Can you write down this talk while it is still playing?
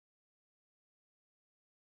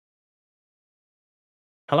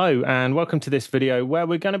Hello and welcome to this video where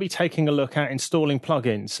we're going to be taking a look at installing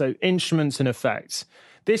plugins, so instruments and effects.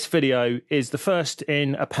 This video is the first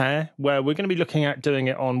in a pair where we're going to be looking at doing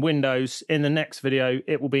it on Windows. In the next video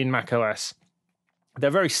it will be in macOS. They're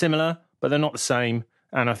very similar but they're not the same,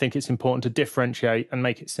 and I think it's important to differentiate and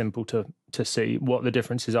make it simple to see what the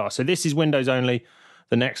differences are. So this is Windows only,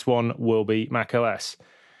 the next one will be macOS.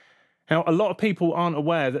 Now a lot of people aren't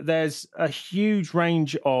aware that there's a huge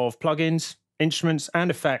range of plugins, instruments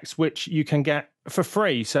and effects which you can get for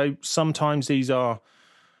free. So sometimes these are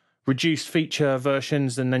reduced feature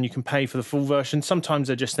versions and then you can pay for the full version. Sometimes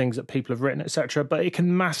they're just things that people have written, etc. But it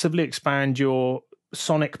can massively expand your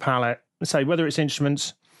sonic palette, say whether it's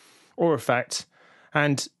instruments or effects.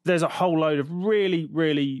 And there's a whole load of really,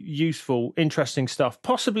 really useful, interesting stuff.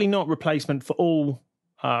 Possibly not replacement for all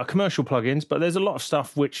commercial plugins, but there's a lot of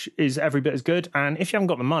stuff which is every bit as good. And if you haven't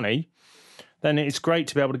got the money, then it's great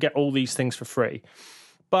to be able to get all these things for free.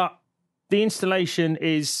 But the installation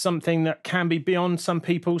is something that can be beyond some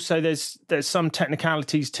people, so there's some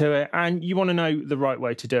technicalities to it, and you want to know the right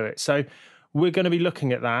way to do it. So we're going to be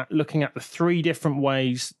looking at that, looking at the three different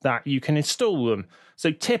ways that you can install them.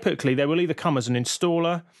 So typically they will either come as an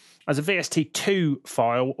installer, as a VST2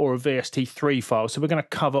 file, or a VST3 file. So we're going to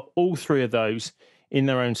cover all three of those in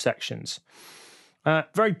their own sections.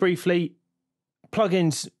 Very briefly,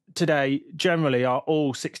 plugins today generally are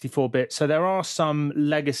all 64-bit, so there are some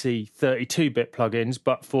legacy 32-bit plugins,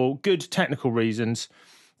 but for good technical reasons,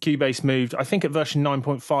 Cubase moved, I think at version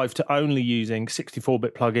 9.5, to only using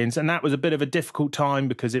 64-bit plugins, and that was a bit of a difficult time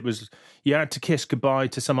because you had to kiss goodbye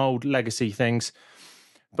to some old legacy things.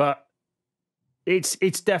 But it's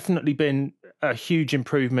definitely been a huge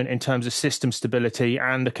improvement in terms of system stability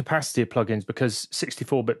and the capacity of plugins, because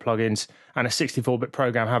 64-bit plugins and a 64-bit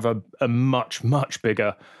program have a much, much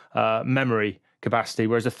bigger memory capacity,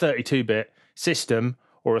 whereas a 32-bit system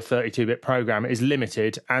or a 32-bit program is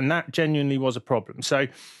limited, and that genuinely was a problem. So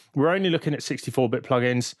we're only looking at 64-bit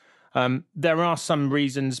plugins. There are some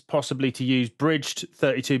reasons possibly to use bridged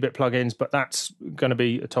 32-bit plugins, but that's going to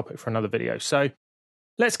be a topic for another video. So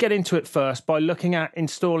let's get into it first by looking at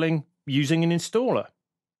installing using an installer.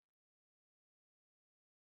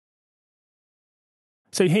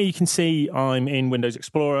 So here you can see I'm in Windows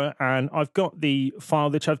Explorer and I've got the file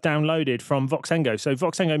which I've downloaded from Voxengo. So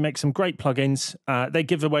Voxengo makes some great plugins. They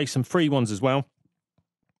give away some free ones as well.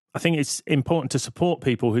 I think it's important to support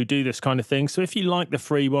people who do this kind of thing. So if you like the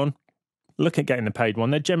free one, look at getting the paid one.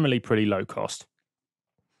 They're generally pretty low cost.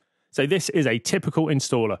 So this is a typical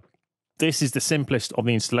installer. This is the simplest of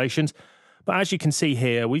the installations. But as you can see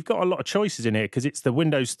here, we've got a lot of choices in here because it's the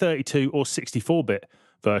Windows 32 or 64-bit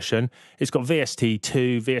version. It's got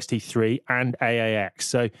VST2, VST3 and AAX.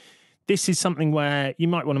 So this is something where you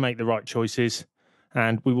might want to make the right choices,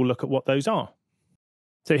 and we will look at what those are.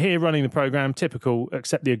 So here, running the program, typical,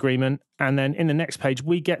 accept the agreement, and then in the next page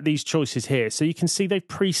we get these choices here. So you can see they've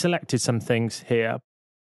pre-selected some things here.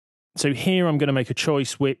 So here I'm going to make a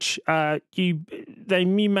choice which you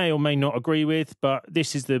may or may not agree with, but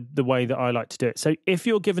this is the way that I like to do it. So if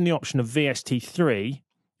you're given the option of VST3,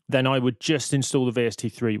 then I would just install the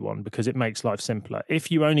VST3 one because it makes life simpler.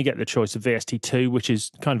 If you only get the choice of VST2, which is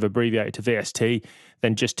kind of abbreviated to VST,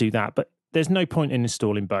 then just do that. But there's no point in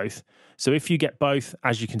installing both. So if you get both,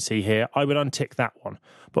 as you can see here, I would untick that one.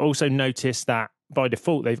 But also notice that by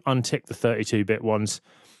default, they've unticked the 32-bit ones,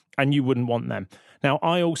 and you wouldn't want them. Now,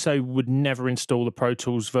 I also would never install the Pro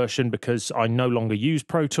Tools version because I no longer use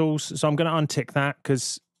Pro Tools. So I'm going to untick that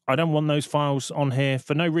because I don't want those files on here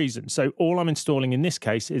for no reason. So all I'm installing in this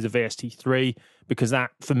case is a VST3 because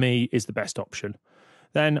that, for me, is the best option.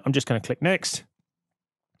 Then I'm just going to click Next.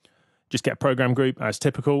 Just get a program group as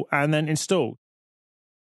typical and then install.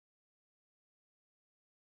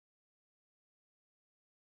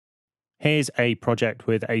 Here's a project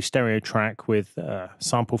with a stereo track with a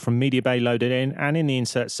sample from Media Bay loaded in, and in the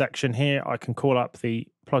insert section here I can call up the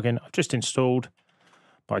plugin I've just installed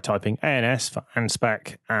by typing ANS for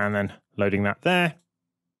ANSPEC and then loading that there.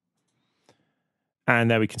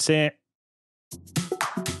 And there we can see it.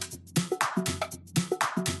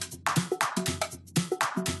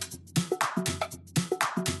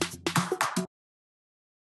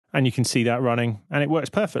 And you can see that running, and it works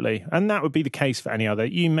perfectly. And that would be the case for any other.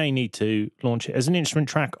 You may need to launch it as an instrument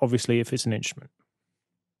track, obviously, if it's an instrument.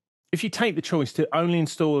 If you take the choice to only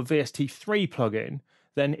install a VST3 plugin,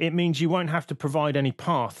 then it means you won't have to provide any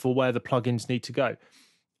path for where the plugins need to go.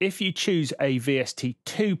 If you choose a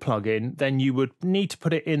VST2 plugin, then you would need to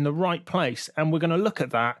put it in the right place. And we're going to look at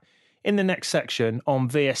that in the next section on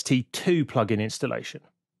VST2 plugin installation.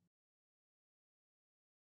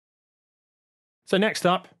 So next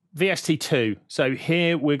up, VST2. So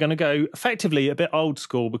here we're going to go effectively a bit old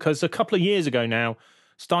school, because a couple of years ago now,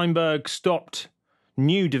 Steinberg stopped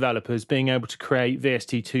new developers being able to create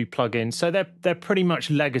VST2 plugins. So they're pretty much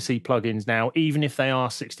legacy plugins now, even if they are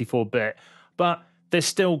 64-bit. But there's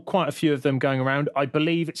still quite a few of them going around. I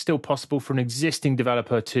believe it's still possible for an existing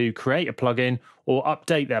developer to create a plugin or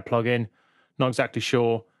update their plugin. Not exactly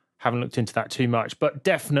sure. Haven't looked into that too much, but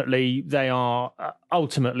definitely they are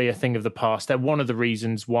ultimately a thing of the past. They're one of the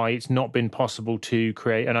reasons why it's not been possible to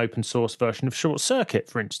create an open source version of Short Circuit,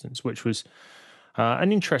 for instance, which was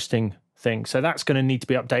an interesting thing. So that's going to need to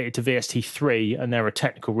be updated to VST3, and there are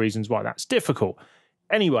technical reasons why that's difficult.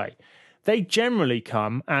 Anyway, they generally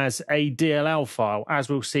come as a DLL file, as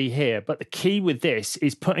we'll see here, but the key with this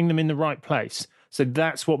is putting them in the right place. So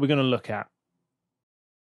that's what we're going to look at.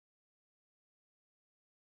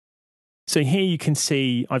 So here you can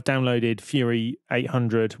see I've downloaded Fury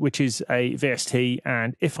 800, which is a VST,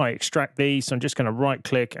 and if I extract these, so I'm just going to right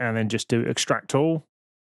click and then just do extract all.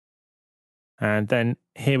 And then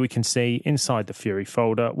here we can see inside the Fury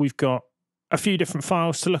folder, we've got a few different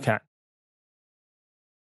files to look at.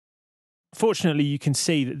 Fortunately, you can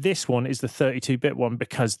see that this one is the 32-bit one,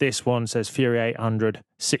 because this one says Fury 800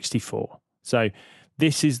 64. So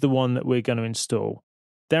this is the one that we're going to install.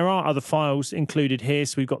 There are other files included here,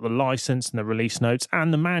 so we've got the license and the release notes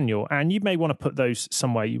and the manual, and you may want to put those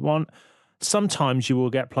somewhere you want. Sometimes you will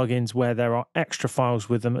get plugins where there are extra files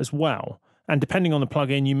with them as well, and depending on the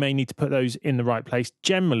plugin, you may need to put those in the right place.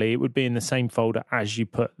 Generally, it would be in the same folder as you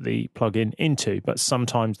put the plugin into, but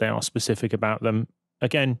sometimes they are specific about them.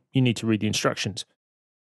 Again, you need to read the instructions.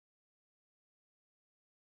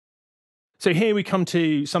 So here we come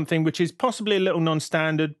to something which is possibly a little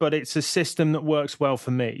non-standard, but it's a system that works well for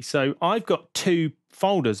me. So I've got two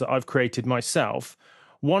folders that I've created myself,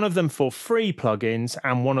 one of them for free plugins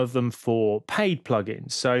and one of them for paid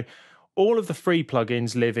plugins. So all of the free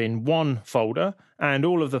plugins live in one folder, and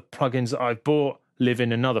all of the plugins that I've bought live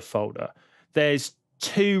in another folder. There's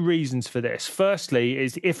two reasons for this. Firstly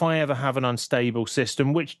is if I ever have an unstable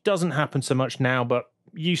system, which doesn't happen so much now, but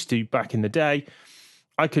used to back in the day,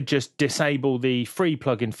 I could just disable the free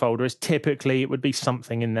plugin folder, as typically it would be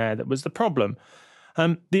something in there that was the problem.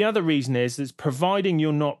 The other reason is providing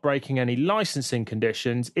you're not breaking any licensing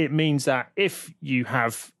conditions, it means that if you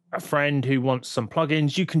have a friend who wants some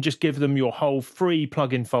plugins, you can just give them your whole free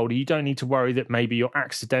plugin folder. You don't need to worry that maybe you're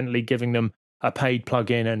accidentally giving them a paid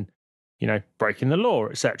plugin and, you know, breaking the law,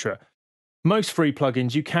 etc. Most free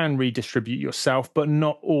plugins you can redistribute yourself, but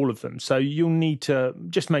not all of them. So you'll need to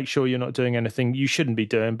just make sure you're not doing anything you shouldn't be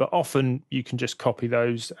doing, but often you can just copy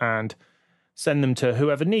those and send them to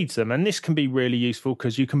whoever needs them. And this can be really useful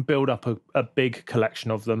because you can build up a big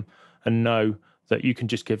collection of them and know that you can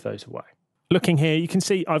just give those away. Looking here, you can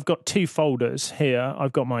see I've got two folders here.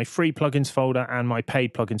 I've got my free plugins folder and my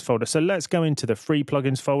paid plugins folder. So let's go into the free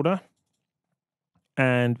plugins folder.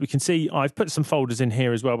 And we can see I've put some folders in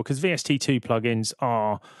here as well, because VST2 plugins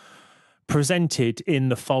are presented in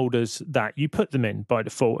the folders that you put them in by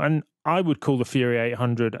default. And I would call the Fury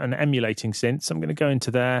 800 an emulating synth. So I'm going to go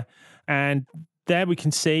into there, and there we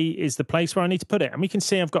can see is the place where I need to put it. And we can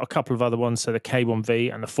see I've got a couple of other ones. So the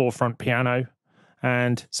K1V and the forefront piano,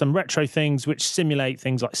 and some retro things which simulate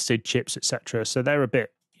things like SID chips, etc. So they're a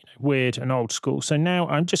bit weird and old school. So now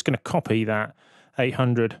I'm just going to copy that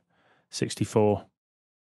 864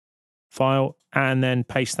 file and then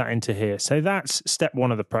paste that into here. So that's step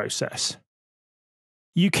one of the process.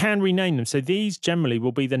 You can rename them. So these generally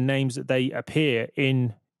will be the names that they appear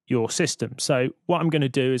in your system. So what I'm going to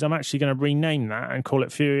do is I'm actually going to rename that and call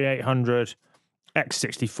it Fury 800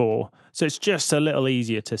 X64. So it's just a little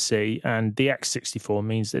easier to see, and the X64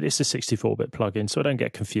 means that it's a 64-bit plugin, so I don't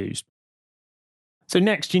get confused. So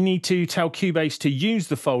next you need to tell Cubase to use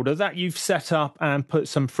the folder that you've set up and put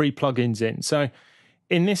some free plugins in. So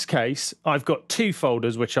in this case, I've got two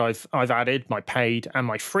folders which I've added, my paid and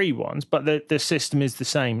my free ones, but the system is the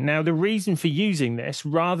same. Now, the reason for using this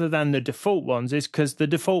rather than the default ones is because the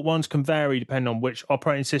default ones can vary depending on which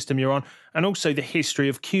operating system you're on, and also the history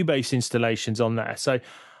of Cubase installations on there. So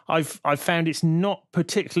I've found it's not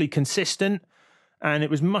particularly consistent, and it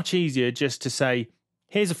was much easier just to say,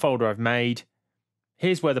 here's a folder I've made,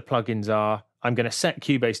 here's where the plugins are, I'm going to set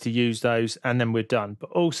Cubase to use those, and then we're done.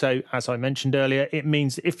 But also, as I mentioned earlier, it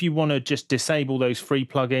means that if you want to just disable those free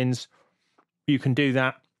plugins, you can do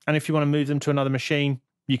that. And if you want to move them to another machine,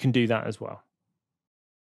 you can do that as well.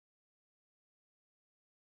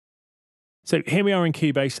 So here we are in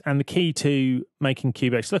Cubase, and the key to making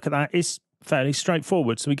Cubase look at that is fairly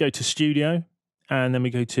straightforward. So we go to Studio, and then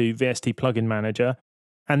we go to VST Plugin Manager.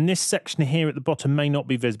 And this section here at the bottom may not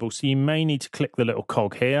be visible, so you may need to click the little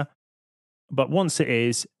cog here. But once it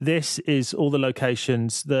is, this is all the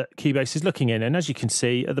locations that Cubase is looking in. And as you can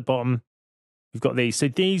see at the bottom, we've got these. So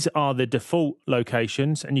these are the default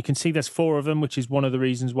locations, and you can see there's 4 of them, which is one of the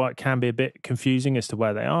reasons why it can be a bit confusing as to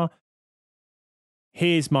where they are.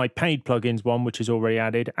 Here's my paid plugins one, which is already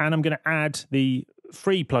added, and I'm going to add the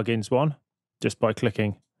free plugins one just by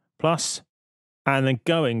clicking plus and then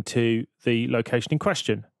going to the location in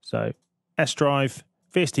question. So S drive,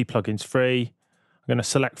 VST Plugins free. I'm going to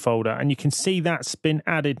select folder, and you can see that's been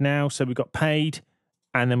added now. So we've got paid,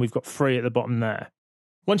 and then we've got free at the bottom there.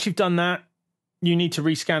 Once you've done that, you need to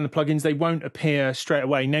rescan the plugins. They won't appear straight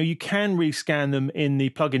away. Now, you can rescan them in the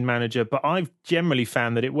plugin manager, but I've generally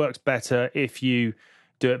found that it works better if you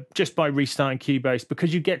do it just by restarting Cubase,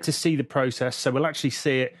 because you get to see the process. So we'll actually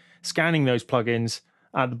see it scanning those plugins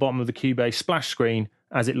at the bottom of the Cubase splash screen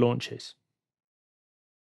as it launches.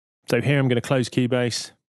 So here I'm going to close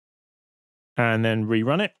Cubase and then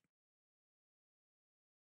rerun it.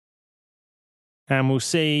 And we'll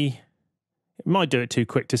see. It might do it too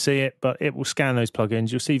quick to see it, but it will scan those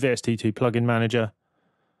plugins. You'll see VST2 Plugin Manager.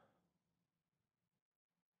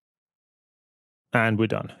 And we're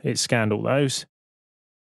done. It's scanned all those.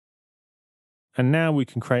 And now we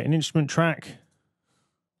can create an instrument track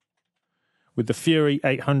with the Fury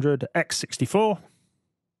 800 X64.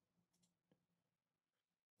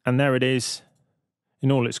 And there it is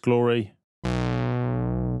in all its glory,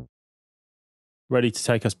 ready to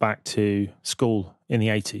take us back to school in the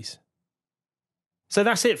 80s. So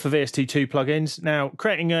that's it for VST2 plugins. Now,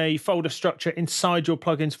 creating a folder structure inside your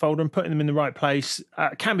plugins folder and putting them in the right place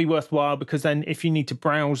can be worthwhile, because then if you need to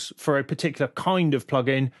browse for a particular kind of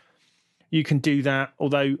plugin, you can do that.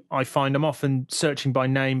 Although I find I'm often searching by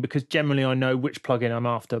name, because generally I know which plugin I'm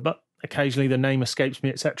after, but occasionally the name escapes me,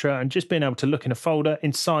 etc. And just being able to look in a folder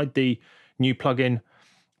inside the new plugin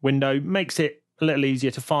window makes it a little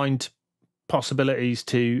easier to find possibilities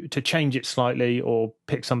to change it slightly or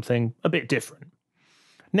pick something a bit different.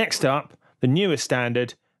 Next up, the newest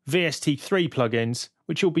standard, VST3 plugins,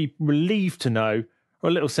 which you'll be relieved to know are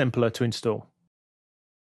a little simpler to install.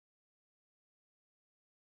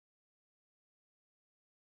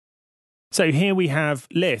 So here we have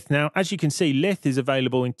Lith. Now, as you can see, Lith is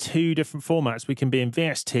available in 2 different formats. We can be in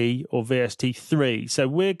VST or VST3. So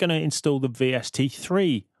we're going to install the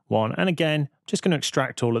VST3 one. And again, just going to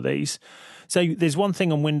extract all of these. So there's one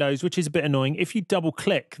thing on Windows, which is a bit annoying. If you double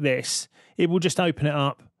click this, it will just open it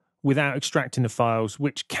up without extracting the files,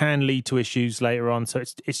 which can lead to issues later on. So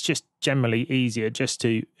it's just generally easier just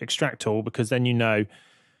to extract all, because then you know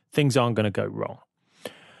things aren't going to go wrong.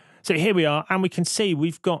 So here we are, and we can see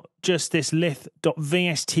we've got just this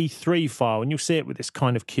lith.vst3 file, and you'll see it with this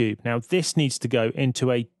kind of cube. Now, this needs to go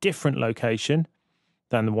into a different location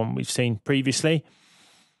than the one we've seen previously.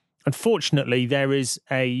 Unfortunately, there is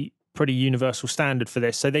a pretty universal standard for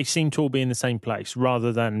this, so they seem to all be in the same place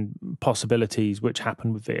rather than possibilities which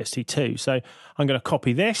happen with VST2. So I'm going to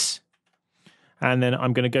copy this, and then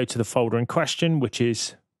I'm going to go to the folder in question, which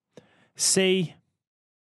is C,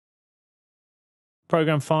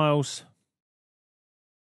 Program Files,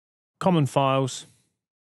 Common Files,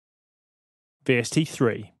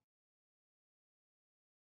 VST3.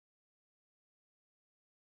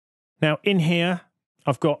 Now in here,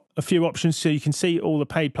 I've got a few options so you can see all the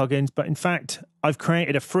paid plugins, but in fact, I've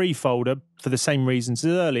created a free folder for the same reasons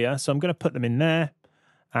as earlier. So I'm going to put them in there,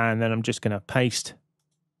 and then I'm just going to paste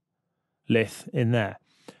Lith in there.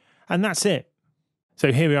 And that's it.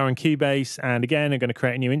 So here we are in Cubase, and again, I'm going to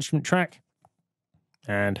create a new instrument track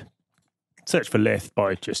and search for Lith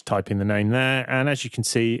by just typing the name there. And as you can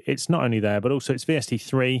see, it's not only there, but also it's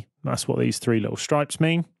VST3. That's what these 3 little stripes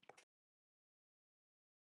mean.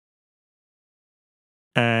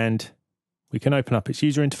 And we can open up its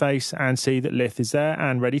user interface and see that Lith is there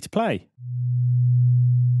and ready to play.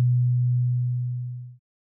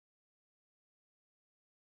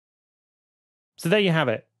 So there you have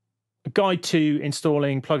it. A guide to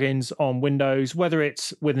installing plugins on Windows, whether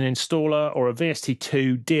it's with an installer or a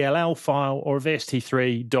VST2 DLL file or a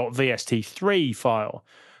VST3.vst3 file.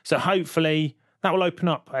 So hopefully that will open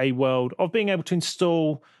up a world of being able to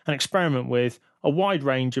install and experiment with a wide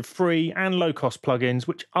range of free and low-cost plugins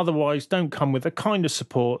which otherwise don't come with the kind of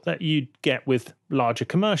support that you'd get with larger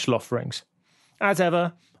commercial offerings. As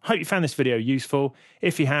ever, I hope you found this video useful.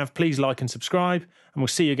 If you have, please like and subscribe, and we'll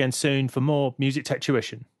see you again soon for more Music Tech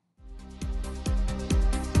Tuition.